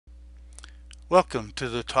Welcome to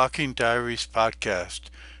the Talking Diaries podcast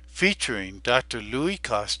featuring Dr. Louis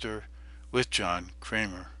Koster with John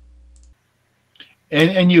Kramer.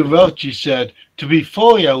 And you wrote, you said, to be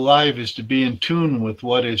fully alive is to be in tune with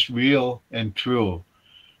what is real and true.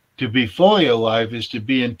 To be fully alive is to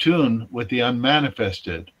be in tune with the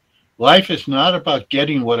unmanifested. Life is not about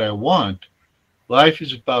getting what I want. Life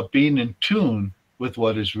is about being in tune with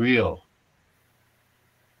what is real.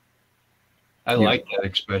 I Yeah, like that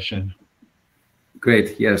expression.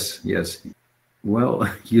 great. Yes. Well,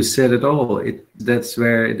 you said it all. That's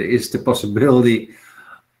where there is the possibility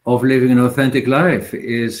of living an authentic life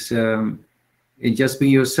is in just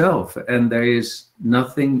being yourself, and there is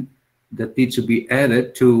nothing that needs to be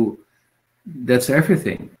added to. That's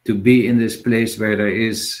everything. To be in this place where there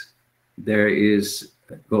is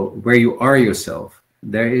well, where you are yourself.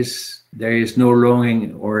 There is no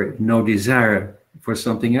longing or no desire for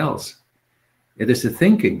something else. It is the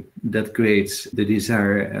thinking that creates the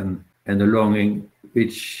desire and the longing,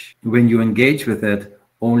 which, when you engage with that,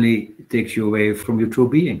 only takes you away from your true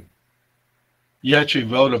being. You actually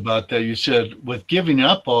wrote about that. You said, with giving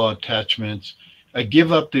up all attachments, I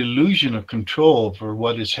give up the illusion of control over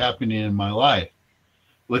what is happening in my life.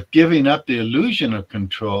 With giving up the illusion of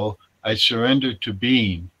control, I surrender to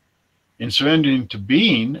being. In surrendering to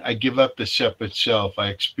being, I give up the separate self. I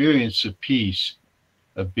experience the peace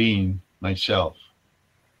of being myself.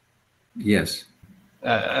 Yes.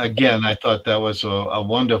 Again, I thought that was a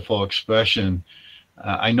wonderful expression.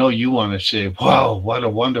 I know you want to say, wow, what a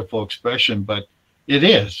wonderful expression, but it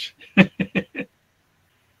is.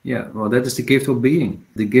 Yeah. Well, that is the gift of being,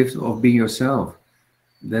 the gift of being yourself.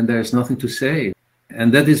 Then there's nothing to say,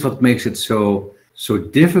 and that is what makes it so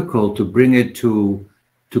difficult to bring it to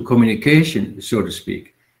communication, so to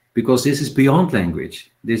speak, because this is beyond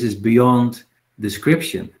language. This is beyond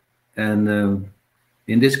description, and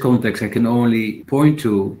in this context, I can only point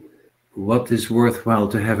to what is worthwhile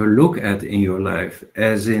to have a look at in your life,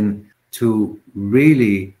 as in to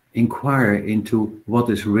really inquire into what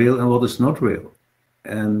is real and what is not real.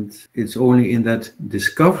 And it's only in that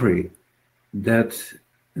discovery that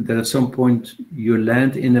at some point you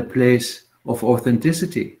land in a place of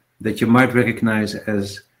authenticity that you might recognize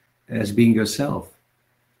as being yourself.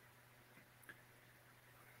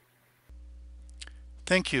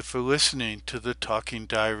 Thank you for listening to the Talking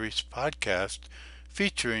Diaries podcast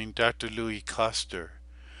featuring Dr. Louis Koster.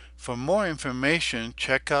 For more information,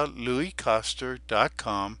 check out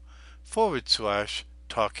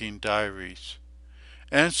louiskoster.com/talking diaries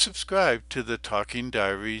and subscribe to the Talking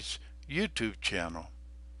Diaries YouTube channel.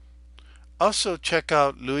 Also, check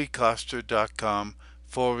out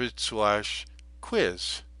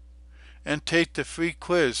louiskoster.com/quiz and take the free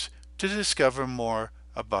quiz to discover more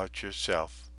about yourself.